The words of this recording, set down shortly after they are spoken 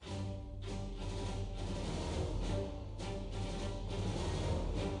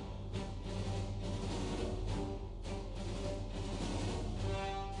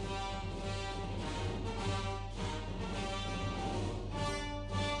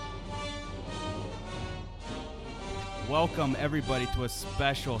Welcome everybody to a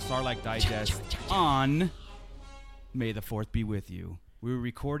special Sarlacc Digest on May the 4th be with you. We're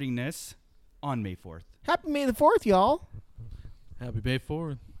recording this on May 4th. Happy May the 4th, y'all. Happy May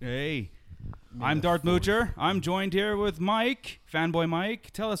 4th. Hey, I'm Darth Moocher. I'm joined here with Mike, Fanboy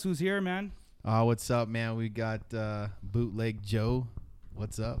Mike. Tell us who's here, man. What's up, man? We got Bootleg Joe.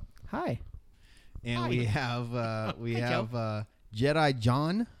 What's up? Hi. And Hi. we have Joe. Jedi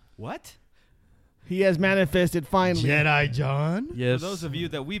John. What? He has manifested finally. Jedi John. Yes. For those of you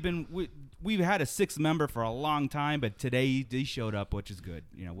that we've had a sixth member for a long time, but today he showed up, which is good.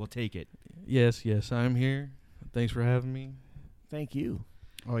 You know, we'll take it. Yes, I'm here. Thanks for having me. Thank you.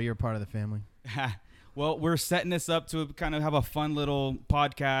 Oh, you're part of the family. Well, we're setting this up to kind of have a fun little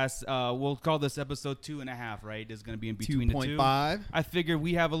podcast. We'll call this episode 2.5, right? It's going to be in between the two. 2.5. I figure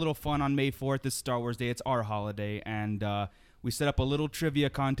we have a little fun on May 4th. It's Star Wars Day. It's our holiday. And we set up a little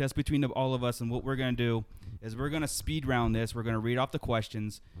trivia contest between all of us. And what we're going to do is we're going to speed round this. We're going to read off the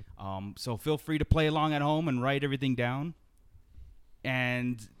questions. So feel free to play along at home and write everything down.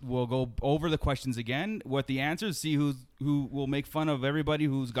 And we'll go over the questions again with the answers, see who will make fun of everybody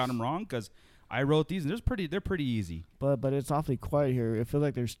who's got them wrong, because I wrote these, and they're pretty easy. But it's awfully quiet here. It feels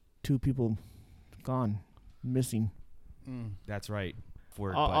like there's two people gone, missing. That's right.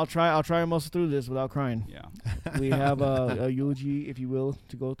 I'll try to muscle through this without crying. Yeah. We have a eulogy, if you will,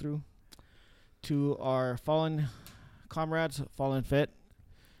 to go through to our fallen comrades, Fallen Fett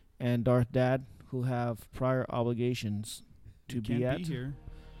and Darth Dad, who have prior obligations to be at. Be here.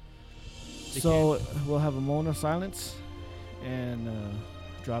 So we'll have a moment of silence and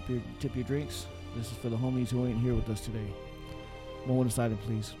tip your drinks. This is for the homies who ain't here with us today. Moment of silence,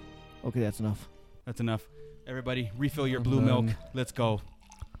 please. Okay, that's enough. That's enough. Everybody, refill your blue milk. Let's go.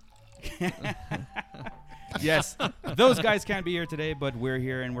 Yes, those guys can't be here today, but we're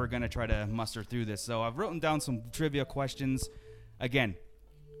here, and we're going to try to muster through this. So I've written down some trivia questions. Again,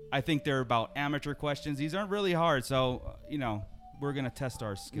 I think they're about amateur questions. These aren't really hard, so, we're going to test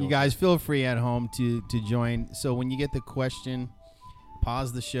our skills. You guys feel free at home to join. So when you get the question,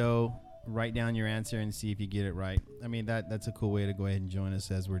 pause the show, write down your answer, and see if you get it right. I mean, that's a cool way to go ahead and join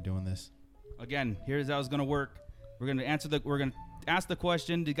us as we're doing this. Again, here's how it's going to work. We're going to ask the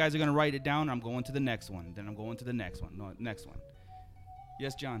question. The guys are going to write it down. I'm going to the next one. Then I'm going to the next one. No, next one.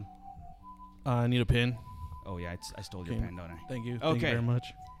 Yes, John. I need a pin. Oh, yeah, I stole your pen, don't I? Thank you. Okay. Thank you very much.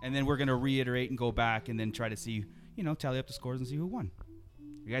 And then we're going to reiterate and go back and then try to see, tally up the scores and see who won.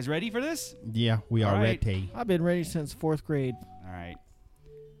 You guys ready for this? Yeah, we All are right. ready. I've been ready since 4th grade. All right.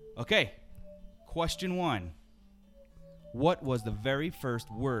 Okay. Question 1. What was the very first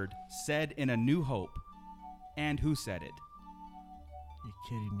word said in A New Hope? And who said it? You're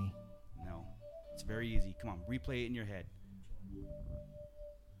kidding me. No. It's very easy. Come on, replay it in your head.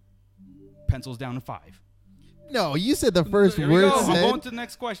 Pencils down to 5. No, you said the first Here we word go. I'm said. going to the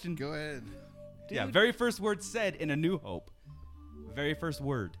next question. Go ahead. Yeah, very first word said in A New Hope. Very first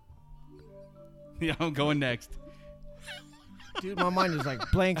word. Yeah, I'm going next. Dude, my mind is like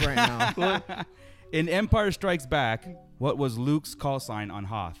blank right now. In Empire Strikes Back, what was Luke's call sign on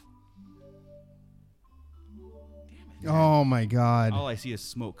Hoth? Oh my God. All I see is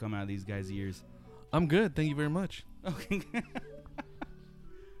smoke come out of these guys' ears. I'm good. Thank you very much. Okay.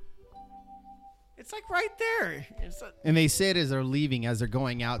 It's like right there. And they say it as they're leaving, as they're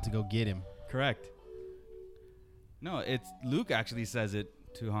going out to go get him. Correct. No, it's Luke actually says it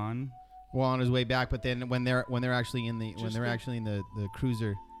to Han. Well, on his way back, but then when they're actually in the the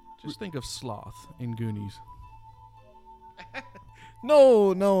cruiser. Just think of Sloth in Goonies.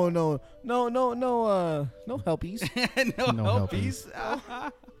 No helpies. no helpies.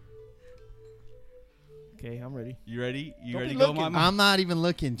 Okay, I'm ready. You ready? You Don't ready be to go, looking. Mama? I'm not even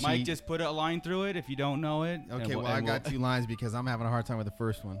looking, Chief. Mike, just put a line through it if you don't know it. Okay, well, I got 2 lines because I'm having a hard time with the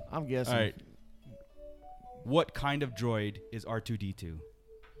first one. I'm guessing. All right. What kind of droid is R2-D2?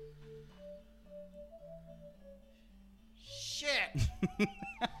 Shit.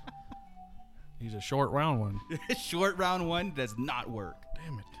 He's a short, round one. Short round 1 does not work.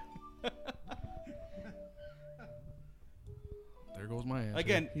 Damn it. There goes my answer.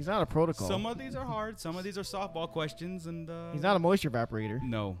 Again, He's not a protocol. some of these are hard. Some of these are softball questions, and He's not a moisture evaporator.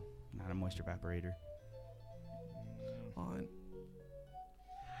 No, not a moisture evaporator. On.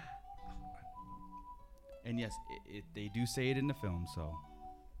 And yes, they do say it in the film. So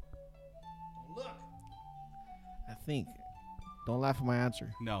I think. Don't laugh at my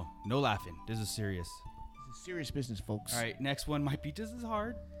answer. no laughing. This is serious. This is serious business, folks. All right, next one might be just as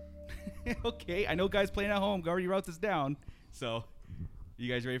hard. Okay, I know guys playing at home already wrote this down. So,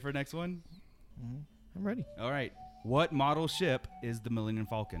 you guys ready for the next one? Mm-hmm. I'm ready. All right. What model ship is the Millennium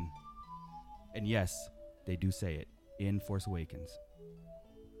Falcon? And yes, they do say it in Force Awakens?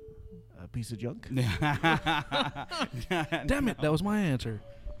 A piece of junk. Damn it, that was my answer.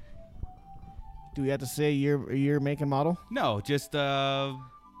 Do we have to say year, make, and model? No, just the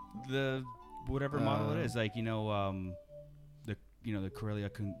whatever model it is. Like the Corellia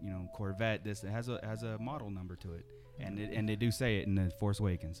Corvette. This it has a model number to it, and they do say it in the Force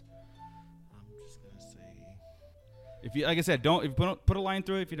Awakens. I'm just gonna say. If you, like I said, don't put a line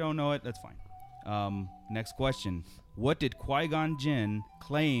through it. If you don't know it, that's fine. Next question: what did Qui-Gon Jinn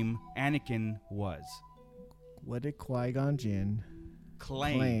claim Anakin was? What did Qui-Gon Jinn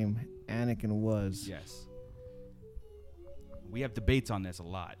Claim. Anakin was? Yes. We have debates on this a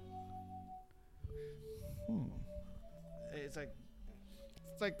lot. It's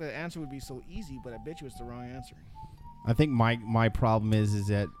like the answer would be so easy, but I bet you it's the wrong answer. I think my problem is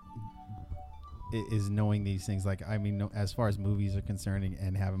that is knowing these things. Like, I mean, as far as movies are concerned,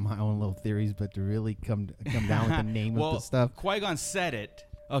 and having my own little theories, but to really come down with the name of the stuff. Qui-Gon said it.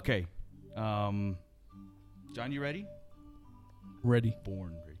 Okay. John, you ready? Ready.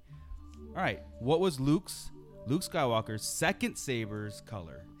 Born ready. All right. What was Luke Skywalker's second saber's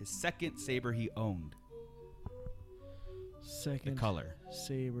color? His second saber he owned. Second The color.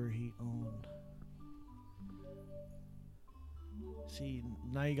 saber he owned. See,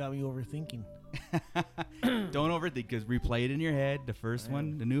 now you got me overthinking. Don't overthink, because replay it in your head. The first I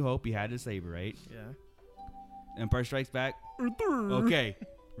one, am. The New Hope, he had his saber, right? Yeah. Empire Strikes Back. Okay.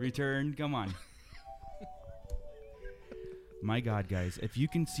 Return. Come on. My God, guys, if you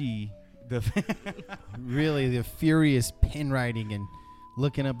can see the Really, the furious pen writing and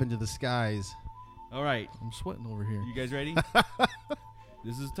looking up into the skies. All right. I'm sweating over here. You guys ready?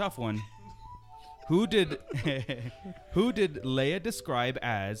 This is a tough one. Who did Leia describe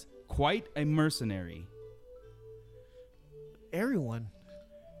as quite a mercenary? Everyone.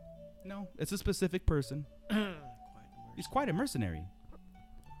 No, it's a specific person. He's quite a mercenary.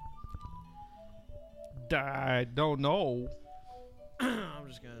 I don't know. I'm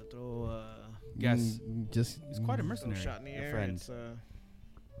just gonna throw Guess. Just He's quite a throw a mercenary. shot in the a air. friend. It's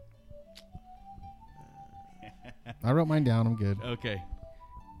I wrote mine down. I'm good. Okay.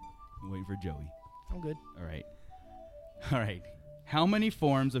 I'm waiting for Joey. I'm good. All right. All right. How many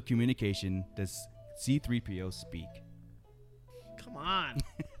forms of communication does C-3PO speak? Come on.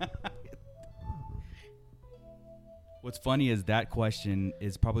 What's funny is that question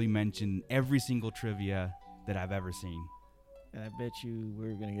is probably mentioned every single trivia that I've ever seen. And I bet you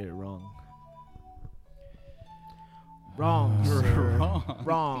we're gonna get it wrong. Wrong. You're sir. wrong.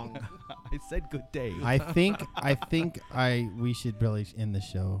 Wrong. I said good day. I think we should really end the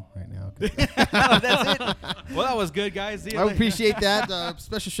show right now. Oh, that's it. Well, that was good, guys. See you I later. appreciate that.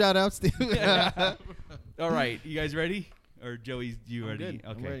 Special shout outs to All right, you guys ready? Or Joey, you I'm ready? good.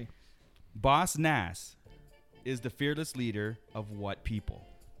 I'm Okay. ready. Boss Nass is the fearless leader of what people?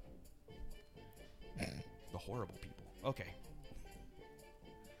 The horrible people. Okay.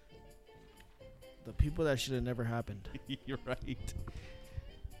 The people that should have never happened. You're right.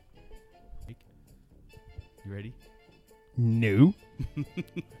 You ready? No.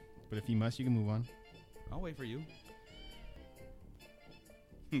 But if you must, you can move on. I'll wait for you.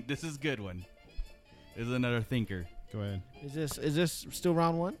 This is a good one. This is another thinker. Go ahead. Is this still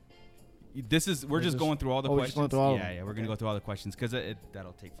round one? We're just this- going through all the oh, we're questions. just going through all of yeah, them. yeah, we're gonna Okay. go through all the questions because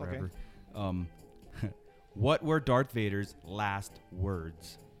that'll take Okay. forever. What were Darth Vader's last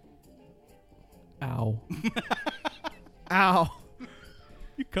words? Ow. Ow.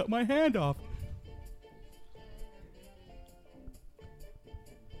 You cut my hand off.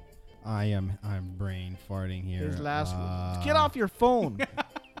 I'm brain farting here. His last words. Get off your phone.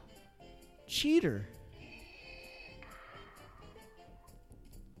 Cheater.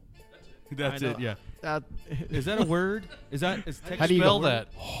 That's I know. it. Yeah. That Is that a word? Is How how do you spell that?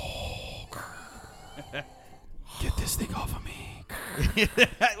 Get this thing off of me.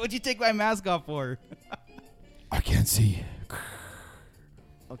 What'd you take my mask off for? I can't see.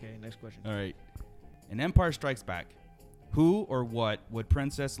 Okay, next question. All right. In Empire Strikes Back, who or what would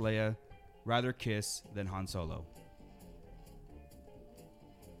Princess Leia rather kiss than Han Solo?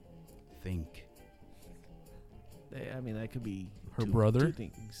 Think. I mean, that could be Her two brother?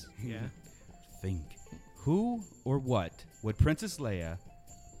 things. Yeah. Think. Who or what would Princess Leia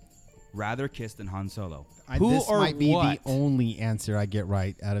rather kiss than Han Solo? Who This or might be what? the only answer I get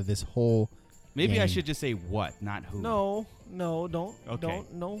right out of this whole. Maybe I game. should just say what, not who. No, don't. Okay.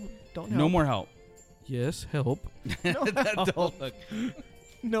 Don't help. No more help. Yes, help. No help. Don't look.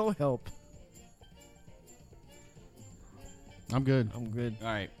 No help. I'm good. I'm good. All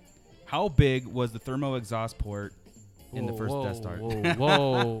right. How big was the thermo exhaust port in the first Death Star?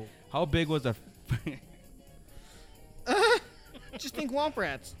 Whoa. How big was the Just think Womp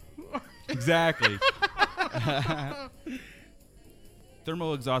Rats. Exactly.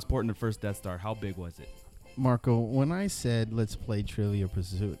 Thermal exhaust port in the first Death Star. How big was it? Marco, when I said let's play Trivia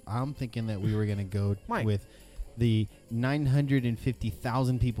Pursuit, I'm thinking that we were going to go Mike. with the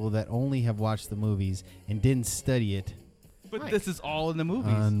 950,000 people that only have watched the movies and didn't study it. But Mike. this is all in the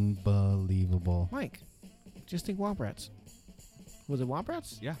movies. Unbelievable. Mike, just think Womp Rats. Was it Womp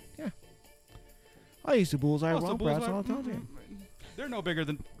Rats? Yeah. I used to bullseye Oh, so Womp Rats Bullseye- all the time. They're no bigger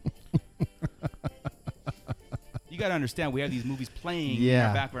than. You got to understand, we have these movies playing in Yeah.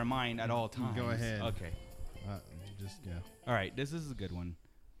 our back of our mind at all times. Go ahead. Okay. Yeah. All right. This is a good one.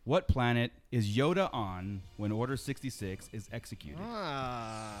 What planet is Yoda on when Order 66 is executed?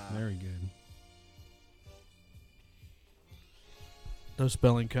 Very good. Does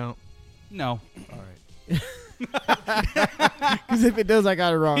spelling count? No. All right. Because if it does, I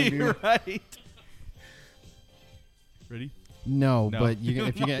got it wrong, dude. You're right. Ready? No, No. but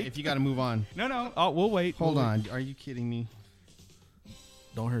if you got to move on. No. Oh, we'll wait. Hold We'll on. wait. Are you kidding me?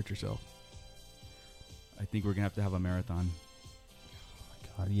 Don't hurt yourself. I think we're going to have a marathon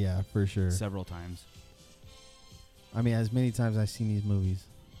God, yeah, for sure. several times. I mean, as many times I've seen these movies.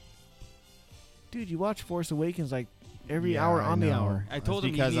 Dude, you watch Force Awakens like every Yeah, hour I on the know. hour. I That's told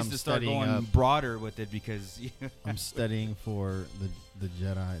him he because needs I'm to start studying going up. broader with it because. I'm studying for the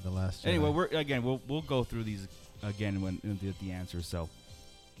Jedi, the Last Jedi. Anyway, we'll go through these again when at the answers. So,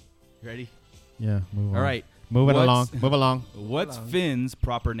 ready? Yeah, move on. All right. Moving What's- along. Move along. What's Hold on. Finn's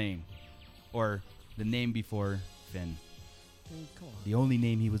proper name, or the name before Finn? Come on. The only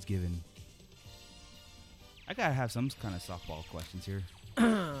name he was given. I gotta have some kind of softball questions here.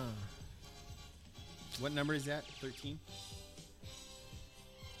 What number is that? 13?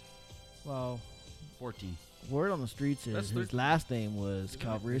 Well, 14. word on the streets is That's his 13. last name was Is it? I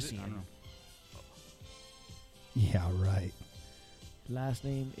don't Calrissian. know. Yeah, right. Last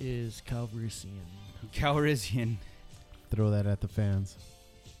name is Calrissian. Calrissian. Throw that at the fans.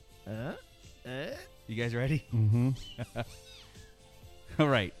 You guys ready? Mm-hmm. All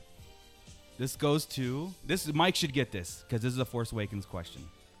right. This goes to Mike should get this because this is a Force Awakens question.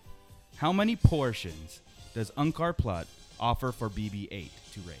 How many portions does Unkar Plutt offer for BB-8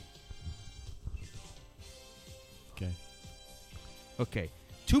 to Rey? Okay. Okay.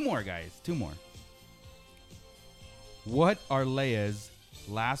 Two more, guys. Two more. What are Leia's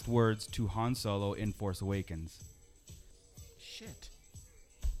last words to Han Solo in Force Awakens? Shit.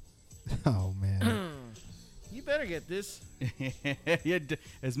 Oh, man. You better get this. Yeah,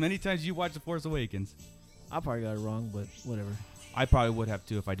 as many times you watch The Force Awakens. I probably got it wrong, but whatever. I probably would have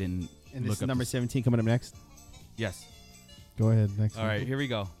too if I didn't And look this is up number this- 17 coming up next. Yes. Go ahead. Next All one. right, here we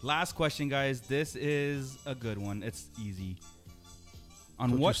go. Last question, guys. This is a good one. It's easy. On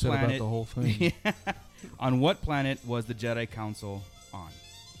That's what you said about planet? the whole thing. On what planet was the Jedi Council on?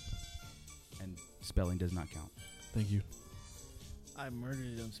 And spelling does not count. Thank you. I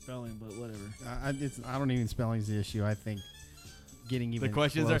murdered it on spelling, but whatever. I don't even spelling's the issue. I think getting even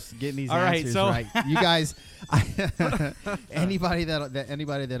questions close, getting these All right, answers so- right. You guys, anybody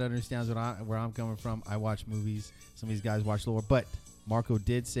that understands where I'm coming from, I watch movies. Some of these guys watch lore, but Marco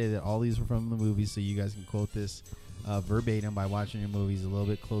did say that all these were from the movies, so you guys can quote this verbatim by watching your movies a little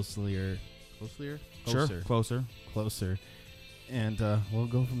bit closer. Closer, and we'll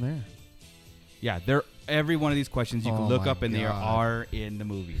go from there. Yeah, every one of these questions you can Oh look my up and they God. are in the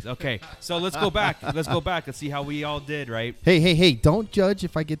movies. Okay, so let's go back. Let's see how we all did, right? Hey! Don't judge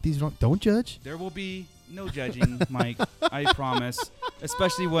if I get these wrong. Don't judge. There will be no judging, Mike. I promise.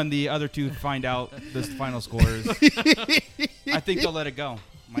 Especially when the other two find out the final scores. I think they'll let it go.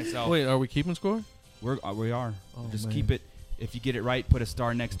 Myself. Wait, are we keeping score? We are. Oh, Just man. keep it. If you get it right, put a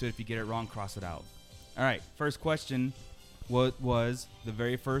star next to it. If you get it wrong, cross it out. All right. First question. What was the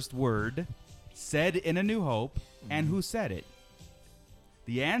very first word said in A New Hope, and who said it?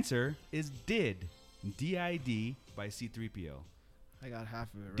 The answer is did. D-I-D by C-3PO. I got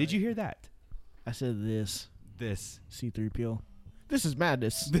half of it right. Did you hear that? I said this. This. C-3PO. This is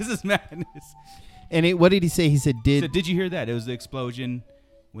madness. This is madness. And what did he say? He said did. So did you hear that? It was the explosion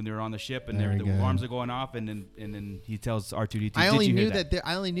when they were on the ship and Very the good. alarms are going off, and then he tells R2-D2. I did only you hear knew that.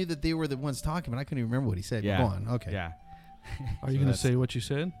 I only knew that they were the ones talking, but I couldn't even remember what he said. Yeah. Go on. Okay. Yeah. Are So you going to that's- say what you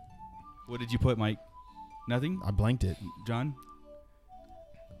said? What did you put, Mike? Nothing? I blanked it. John?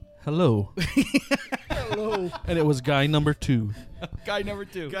 Hello. Hello. And it was guy number 2. Guy number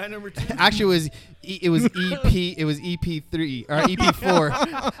 2. Guy number 2. Actually, it was EP. It was EP3 or EP4.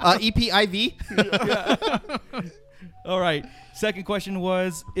 EPIV. All right. Second question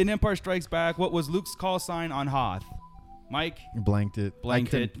was, in Empire Strikes Back, what was Luke's call sign on Hoth? Mike? Blanked it.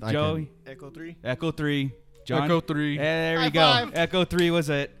 Blanked it. Joe? Echo 3. Echo 3. John? Echo 3. There High we go. five. Echo 3 was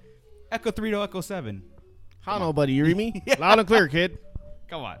it. Echo 3 to Echo 7. How no, buddy? You read me? Loud and clear, kid.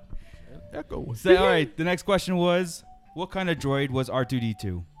 Come on. Echo. So, all right, the next question was, what kind of droid was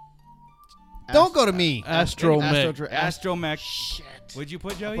R2-D2? Don't go to me. Astromech. Astromech. Shit. What'd you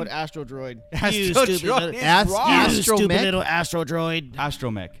put, Joey? Put Astro Droid. Astro stupid droid little- is Ast- wrong. Astro- Stupid Astromech? little Astro Droid.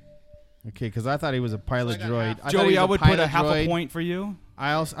 Astromech. Okay, because I thought he was a pilot So I got droid. half. I thought he Joey, was I would put a pilot half a droid. point for you.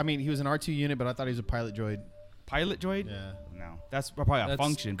 I mean, he was an R2 unit, but I thought he was a pilot droid. Pilot droid? Yeah. No. That's probably a That's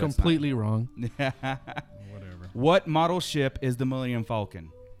function. but it's completely wrong. not. Whatever. What model ship is the Millennium Falcon?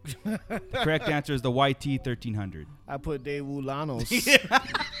 The correct answer is the YT-1300. I put Daewoo Lanos.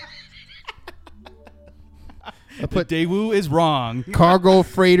 I put Daewoo is wrong. cargo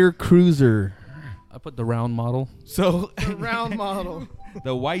freighter cruiser. I put the round model. So The round model.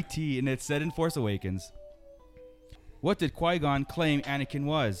 the YT, and it's set in Force Awakens. What did Qui-Gon claim Anakin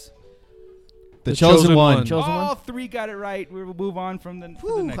was? The chosen one. Chosen All one? three got it right. We'll move on from the, to the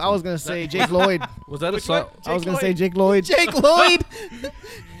Whew, next I was one. gonna say Jake Lloyd. Was that Which a song? one? I was gonna Lloyd. say Jake Lloyd. Jake Lloyd.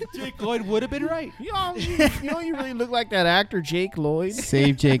 Jake Lloyd would have been right. You know, you really look like that actor Jake Lloyd.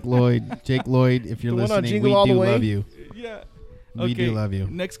 Save Jake Lloyd. Jake Lloyd, if you're The one on listening, Jingle we All the do Way? love you. Yeah. We do love you.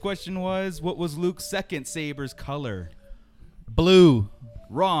 Next question was, what was Luke's second saber's color? Blue.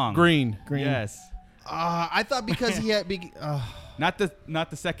 Wrong. Green. Green. Yes. I thought because he had big. Not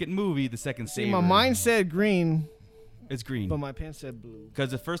the second movie, the second See, saber. my mind said green, It's green. but my pen said blue. Because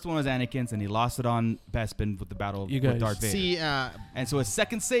the first one was Anakin's, and he lost it on Bespin with the battle You with guys Darth Vader. See, And so his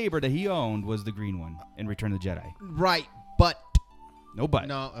second saber that he owned was the green one in Return of the Jedi. right, but No but.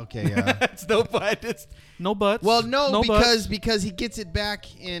 no. Okay. Yeah. It's no but. It's, No buts. well, no, buts. because he gets it back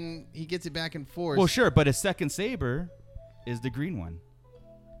in Force. well, sure, but his second saber is the green one,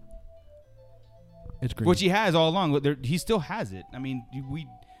 It's green. which he has all along. He still has it. I mean,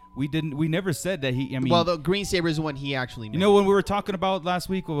 we never said that he. I mean, well, the green saber is the one he actually made. you know when we were talking about last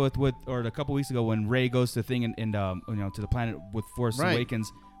week with or a couple weeks ago when Rey goes to the thing and to the planet with Force Right.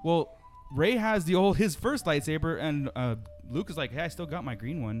 Awakens. Well, Rey has his first lightsaber, and Luke is like, "Hey, I still got my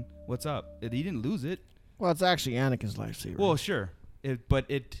green one. What's up?" He didn't lose it. Well, it's actually Anakin's lightsaber. Well, sure,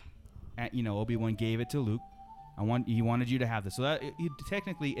 Obi-Wan gave it to Luke. He wanted you to have this, so that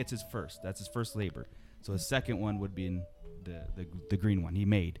technically it's his first. That's his first saber. So his second one would be in the green one he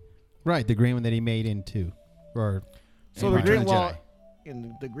made. right, the green one that he made in 2, or so in the Return green of the one, Jedi.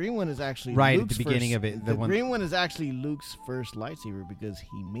 and the green one is actually Right at Luke's the beginning first- of it, The, the one- green one is actually Luke's first lightsaber because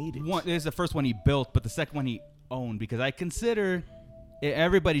he made it. One is the first one he built, but the second one he owned because I consider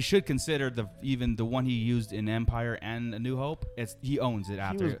everybody should consider the one he used in Empire and A New Hope. He owns it He was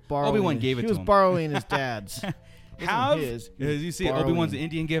after borrowing. Obi-Wan gave it He to was him. borrowing his dad's. Have his. as you see, Borrowing. Obi-Wan's an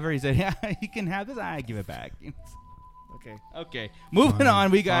Indian giver. He said, "Yeah, you can have this. I give it back." Okay. Okay, moving on.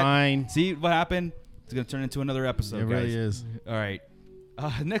 We got Fine. see what happened. It's gonna turn into another episode, It guys. really is. All right.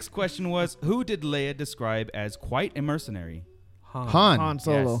 Next question was, who did Leia describe as quite a mercenary? Han. Han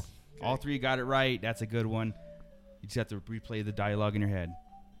Solo. Yes. All three got it right. That's a good one. You just have to replay the dialogue in your head.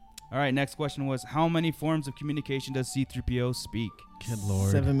 All right, next question was, how many forms of communication does C-3PO speak? Good Lord.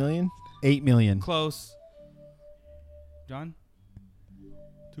 7 million. 8 million. Close. John?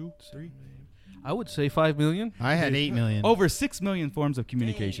 2, 3? I would say 5 million. I had 8 million. Over 6 million forms of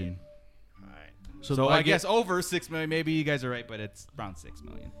communication. So, So do I get- guess over 6 million. Maybe you guys are right, but it's around 6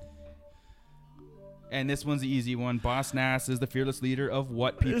 million. And this one's the easy one. Boss Nass is the fearless leader of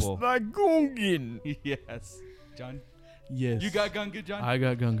what people? not Gungan. Yes. John? Yes. You got Gungan, John? I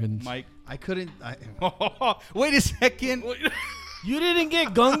got Gungans. Mike? I couldn't. Wait a second. You didn't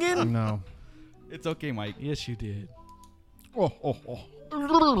get Gungan? No. It's okay, Mike. Yes, you did.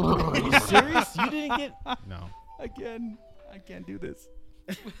 Are you serious? You didn't get. No. Again, I can't do this.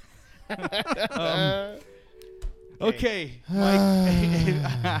 Okay,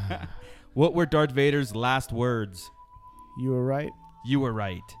 Mike. What were Darth Vader's last words? You were right. You were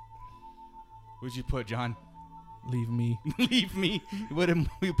right. What'd you put, John? Leave me. Leave me. What did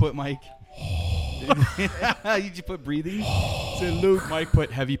we put, Mike? Did you put breathing? Said Luke, Mike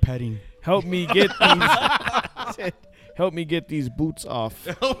put heavy petting. help me get these. Said, help me get these boots off.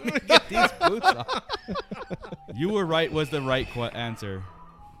 Help me get these boots off. You were right was the right answer.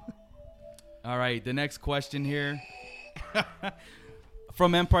 All right, the next question here.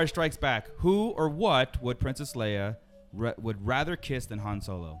 From Empire Strikes Back, who or what would Princess Leia would rather kiss than Han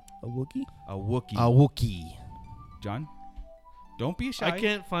Solo? A Wookiee? A Wookiee. A Wookiee. John? Don't be shy. I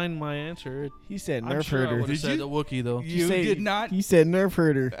can't find my answer. He said I'm nerf sure I herder. would have Did said you? a Wookiee though. You say- did not. He said nerf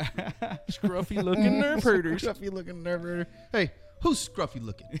herder. Scruffy looking nerf herders. Scruffy looking nerve. Hey, who's scruffy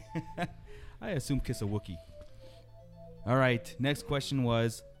looking? I assume kiss a Wookiee. All right, next question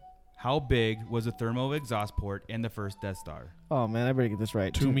was, How big was the thermal exhaust port in the first Death Star? Oh man, I better get this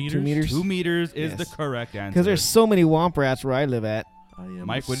right. 2 meters? 2 meters. 2 meters is Yes. the correct answer. Because there's so many womp rats where I live at. I am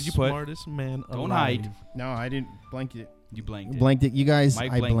Mike, the what did you put? Smartest man Don't alive. hide. No, I didn't blank it. You blanked it. Blanked it. You guys,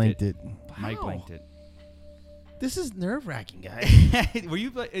 Mike I blanked blanked it. Mike How? blanked it. This is nerve wracking, guys. Were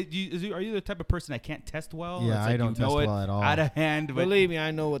you? Are you the type of person that can't test well? Yeah, It's I like don't you know test it well at all. Out of hand, but Believe me,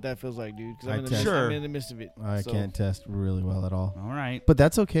 I know what that feels like, dude. Because I I'm, test. Sure. I'm in the midst of it. I So, can't test really well at all. all right. But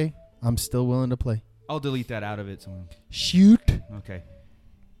that's okay. I'm still willing to play. I'll delete that out of it. So. Shoot. Okay.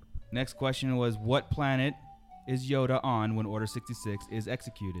 Next question was, what planet is Yoda on when Order 66 is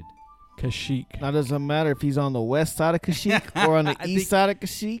executed? Kashyyyk. Now, doesn't matter if he's on the west side of Kashyyyk or on the I east think- side of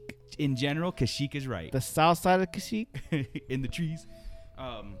Kashyyyk, In general, Kashyyyk is right. the south side of Kashyyyk. In the trees.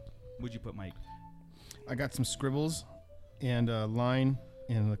 What'd you put, Mike? I got some scribbles and a line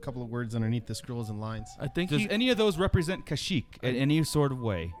and a couple of words underneath the scribbles and lines. I think Does he, any of those represent Kashyyyk in any sort of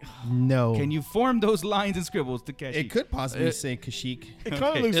way? No. Can you form those lines and scribbles to Kashyyyk? It could possibly It- say Kashyyyk. It kind of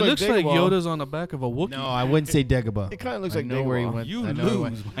Okay. looks it like looks like Dagobah. Yoda's on the back of a Wookiee. No, I wouldn't say Dagobah. It kind of looks I like know where he Dagobah. went. You I know where he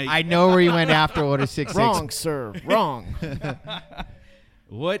lose, went. Mike. I know where he went after Order 66. Wrong, sir. Wrong.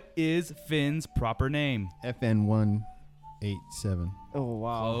 What is Finn's proper name? FN 187. Oh,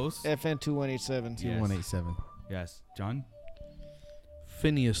 wow. Close. FN 2187. Yeah. 2187. Yes. John?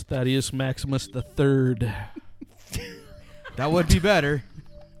 Phineas Thaddeus Maximus the Third. That would be better.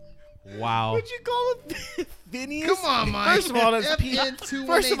 Wow. What'd you call it? Phineas? Come on, Mike. First of all, that's P. FN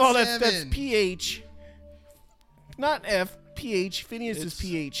First of all, that's 287. PH. Not F. PH. Phineas is It's-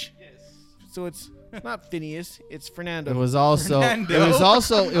 PH. So it's not Phineas. It's Fernando. It was also Fernando.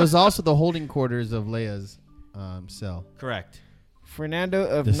 it was also the holding quarters of Leia's cell. Correct. Fernando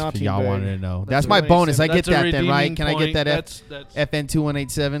of Just for Nottingham. y'all wanted to know. That's That's my what bonus. I That's get a that then, right? redeeming Can I get point. that That's FN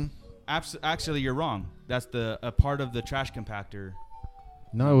 2187? Actually, you're wrong. That's a part of the trash compactor.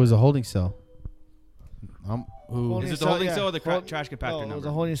 No, it was a holding cell. ooh. Holding Is it the cell, holding yeah. cell or the Hold- trash compactor Oh, it was number?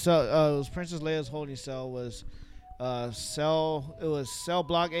 a holding cell. It was Princess Leia's holding cell was cell. It was cell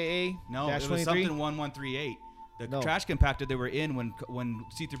block AA. No, dash it was 23. something 1138. The No. trash compactor they were in when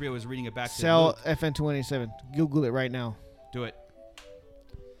C-3PO was reading it back to Cell Luke. FN 287. Google it right now. Do it.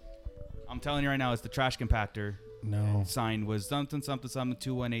 I'm telling you right now, it's the trash compactor. No. Sign was something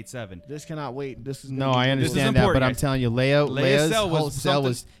 2187. This cannot wait. This is No, gonna be I Googled. understand that, but important, I'm guys. telling you, Leia's Leia's cell was whole cell something-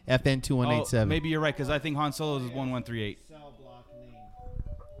 was FN Oh, 2187. maybe you're right because I think Han Solo's is 1138. Cell block name.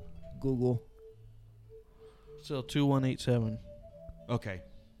 Google. Still 2187. Okay,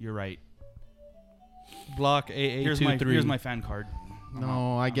 you're right. Block AA23. Here's my fan card.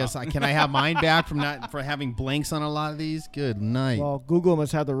 No, I guess can I have mine back for having blanks on a lot of these? Good night. Well, Google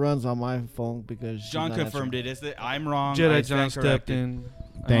must have the runs on my phone because she's John not confirmed it. Is that I'm wrong? I Jedi stand John stepped corrected. in.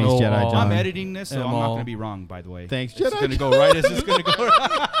 Thanks, I know Jedi all. John. I'm editing this, so Am I'm not all. going to be wrong. By the way, Thanks, it's Jedi. going to go right. It's just going to go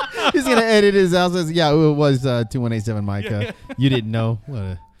right. He's gonna edit his out. Says, yeah, it was 2187, Micah. You didn't know.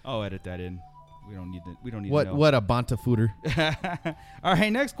 I'll edit that in. We don't need that. We don't need What to know. what a banta footer. All right,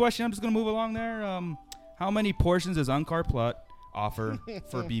 next question. I'm just going to move along there. How many portions does Unkar Plutt offer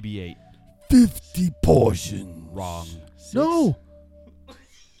for BB-8? 50 portions. Wrong. No.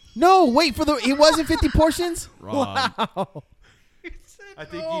 No, wait for it wasn't 50 portions? Wrong. I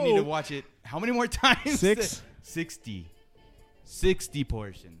think you need to watch it. How many more times? 6? 60. 60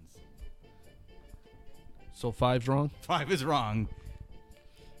 portions. So 5's wrong. 5 is wrong.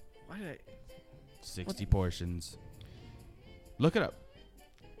 Why did I? 60 portions. Look it up.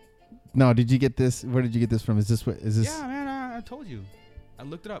 No, did you get this? Where did you get this from? Is this what is this? Yeah, man, I told you. I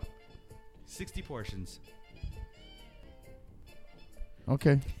looked it up. 60 portions.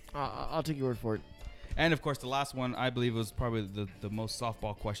 Okay. I'll take your word for it. And of course, the last one I believe was probably the most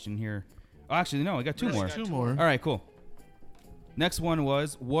softball question here. Oh, actually, no, I got two more. Two more. All right, cool. Next one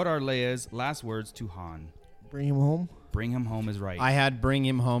was, what are Leia's last words to Han? Bring him home. Bring him home is right. I had bring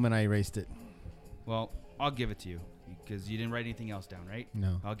him home and I erased it. Well, I'll give it to you because you didn't write anything else down, right?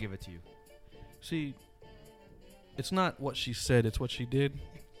 No. I'll give it to you. See, it's not what she said, it's what she did.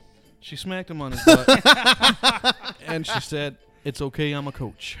 She smacked him on his butt. And she said, "It's okay, I'm a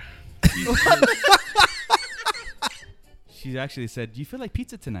coach." She actually said, "Do you feel like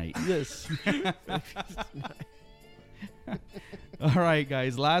pizza tonight?" Yes. All right,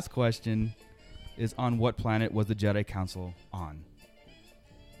 guys. Last question is, on what planet was the Jedi Council on?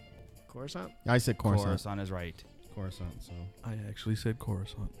 Coruscant. I said Coruscant. Coruscant is right. Coruscant, so. I actually said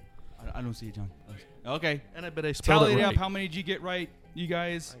Coruscant. I don't see it, John. Okay. And I bet I spelled Tally it it right. up. How many did you get right, you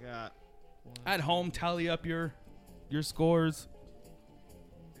guys? I got. At home, tally up your scores.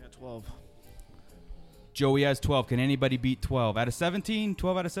 I got 12. Joey has 12. Can anybody beat 12? Out of 17?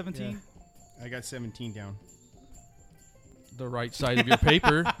 12 out of 17? I got 17 down. the right side of your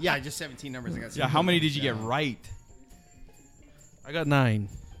paper. Yeah, just 17 numbers. I got. Yeah, how many did you get right? I got 9.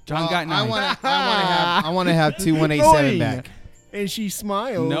 John got 9. I want to have 2187 Annoying. back. And she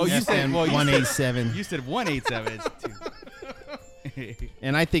smiles. No, you said 187. You said 187.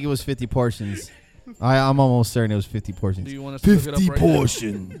 And I think it was 50 portions. I'm almost certain it was 50 portions. Do you want us to look it up right now?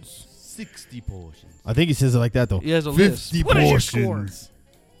 portions. 60 portions. I think he says it like that though. He has a list. 50 What is your score?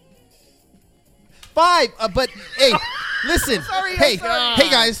 5. But hey, listen. Hey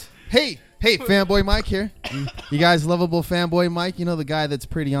guys. Hey, fanboy Mike here. You guys, lovable fanboy Mike. You know the guy that's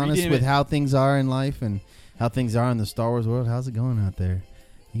pretty honest Redeem with it. how things are in life and how things are in the Star Wars world. How's it going out there?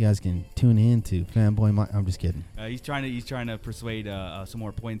 You guys can tune in to fanboy Mike. I'm just kidding. He's trying to persuade some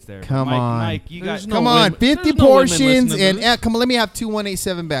more points there. Come Mike, on. Mike, you There's got. no Come on, women- 50 there's no women portions listening to and this. come on. Let me have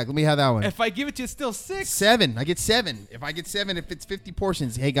 2187 back. Let me have that one. If I give it to you, it's still 6. 7. I get 7. If I get 7, if it's 50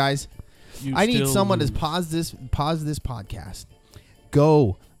 portions, hey guys, You I need still someone to lose. pause this podcast.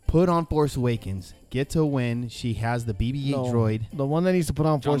 Go put on Force Awakens. Get to when she has the BB-8 No, droid. the one that needs to put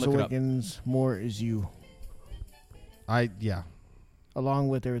on John, Force look it up. Awakens more is you, Yeah. along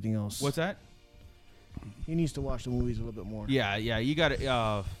with everything else. What's that? He needs to watch the movies a little bit more. Yeah. You got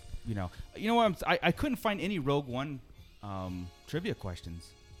to. You know what? I couldn't find any Rogue One trivia questions.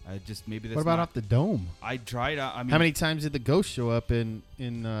 I just maybe that's What about not- off the dome? I tried. I mean, How many times did the ghost show up in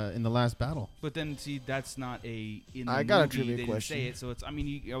the last battle? But then, see, that's not a. In the I got a movie, trivia they didn't question. say it, so it's. I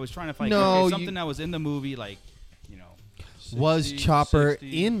mean, I was trying to find No, something that was in the movie, like, you know. Was 60, Chopper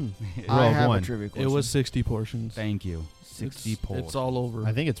 60. in I Rogue have One? a trivia It question. was 60 portions. Thank you. 60 polls. It's all over.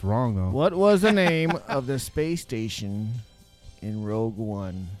 I think it's wrong though. What was the name of the space station in Rogue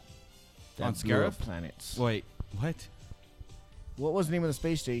One that On blew up Scarif? planets? Wait, what? What was the name of the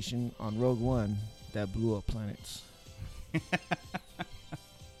space station on Rogue One that blew up planets?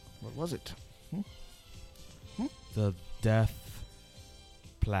 What was it? The Death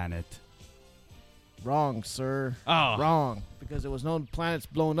Planet. Wrong, sir. Oh, Wrong. Because there was no planets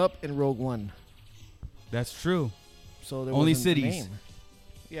blown up in Rogue One. that's true. So there Only wasn't a cities. name.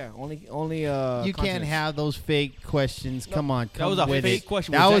 Yeah, only You can't continents. have those fake questions. No. Come on, That come was a with fake it.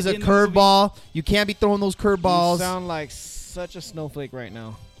 question. That was a in the movie? curveball. You can't be throwing those You curveballs. sound like such a snowflake right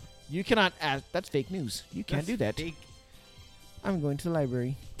now. You cannot ask. That's fake news. You can't That's do that. fake. I'm going to the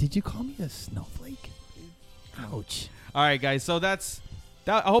library. Did you call me a snowflake? Ouch. All right, guys. So that's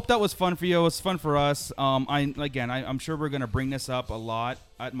that. I hope that was fun for you. It was fun for us. I'm sure we're gonna bring this up a lot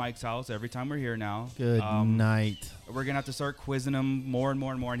at Mike's house every time we're here now. Good night. We're gonna have to start quizzing him more and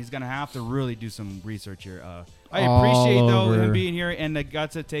more and more, and he's gonna have to really do some research here. I All appreciate though him over. being here and the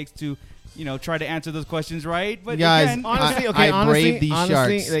guts it takes to, try to answer those questions right. But Guys, again, Honestly, I braved these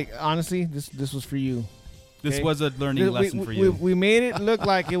honestly, sharks. honestly, this was for you. this okay. was a learning lesson for you. We made it look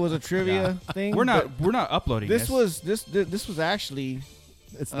like it was a trivia thing. we're but not uploading This was actually.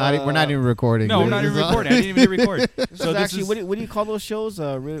 It's not. We're not even recording. no, we're not even recording. I didn't even record. This So is this actually is what do you call those shows?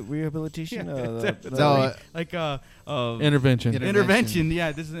 Rehabilitation. No, like Intervention. intervention.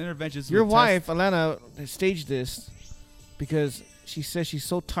 Yeah, this is an intervention. So Your we test- wife, Alana, staged this because she says she's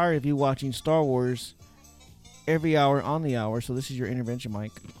so tired of you watching Star Wars every hour on the hour. So this is your intervention,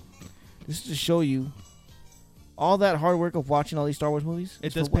 Mike. This is to show you all that hard work of watching all these Star Wars movies. It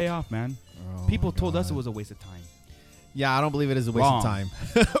is does for what? pay off, man. Oh People my told us it God. was a waste of time. Yeah, I don't believe it is a waste Wrong. of time.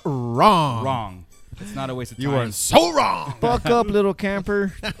 Wrong. Wrong. It's not a waste of You time. are so wrong. Buck up, little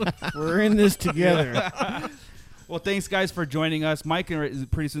camper. We're in this together. Well, thanks, guys, for joining us. Mike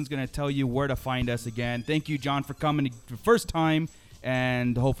pretty soon is going to tell you where to find us again. Thank you, John, for coming the first time,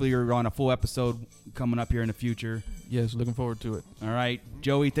 and hopefully you're on a full episode coming up here in the future. Yes, looking forward to it. All right,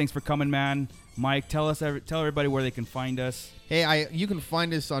 Joey, thanks for coming, man. Mike, tell everybody where they can find us. Hey, you can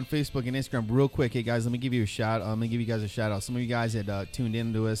find us on Facebook and Instagram real quick. Hey guys, let me give you a shout. I'm gonna give you guys a shout out. Some of you guys had tuned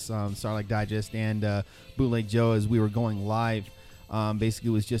into us, Starlight Digest and Bootleg Joe, as we were going live. Basically,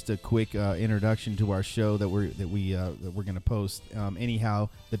 it was just a quick introduction to our show that we're gonna post. Anyhow,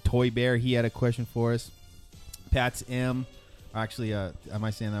 the Toy Bear, he had a question for us. Pat's M, actually, am I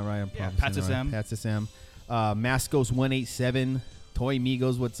saying that right? I'm Yeah, probably Pat's saying that right. SM. Pat's SM. Mascos 187, Toy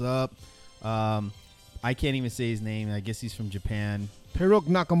Migos, what's up? I can't even say his name. I guess he's from Japan. Hiroki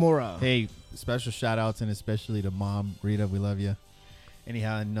Nakamura. Hey, special shout outs and especially to Mom, Rita, we love you.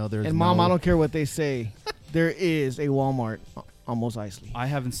 Anyhow, I know there's And Mom, no, I don't care what they say. There is a Walmart on Mos Eisley. I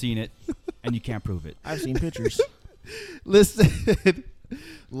haven't seen it, and you can't prove it. I've seen pictures. Listen,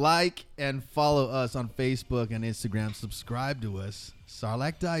 like and follow us on Facebook and Instagram. Subscribe to us,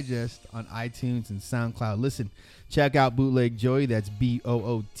 Sarlacc Digest, on iTunes and SoundCloud. Listen, check out Bootleg Joey. That's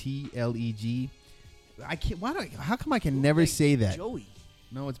BOOTLEG. I can't. How come I can never say that? Joey.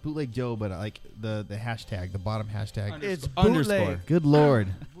 No, it's Bootleg Joe, but like the hashtag, the bottom hashtag. It's underscore. bootleg. Good Lord.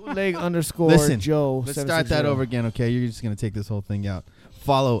 Bootleg underscore Listen, Joe. Let's start that over again, okay? You're just going to take this whole thing out.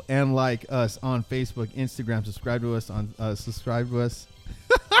 Follow and like us on Facebook, Instagram. Subscribe to us on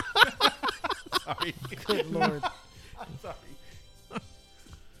Sorry. Good Lord.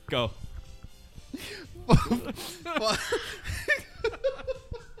 Go.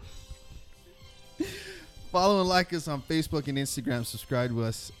 Follow and like us on Facebook and Instagram. Subscribe to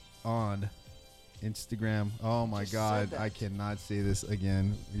us on Instagram. Oh my God, said that. I cannot say this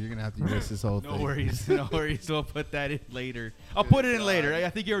again. You're gonna have to erase this whole No thing. worries. No worries. We'll put that in later. I'll put it in later. I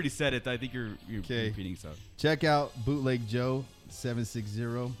think you already said it. I think you're Okay. repeating stuff. Check out Bootleg Joe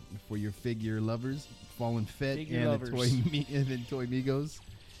 760 for your figure lovers, Fallen Fit, Figure and lovers. the Toy Migos,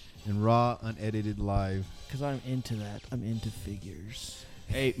 and Raw Unedited Live. Because I'm into that. I'm into figures.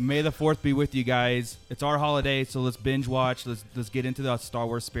 Hey, May the 4th be with you guys. It's our holiday, so let's binge watch. Let's get into the Star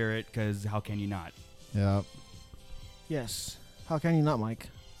Wars spirit, because how can you not? Yeah. Yes. How can you not, Mike?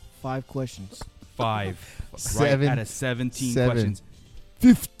 5 questions. 5. Seven. Right out of 17 Seven. questions.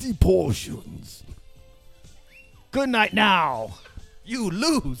 50 portions. Good night now. You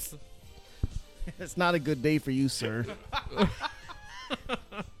lose. It's not a good day for you, sir.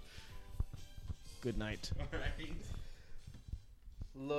 Good night. All right.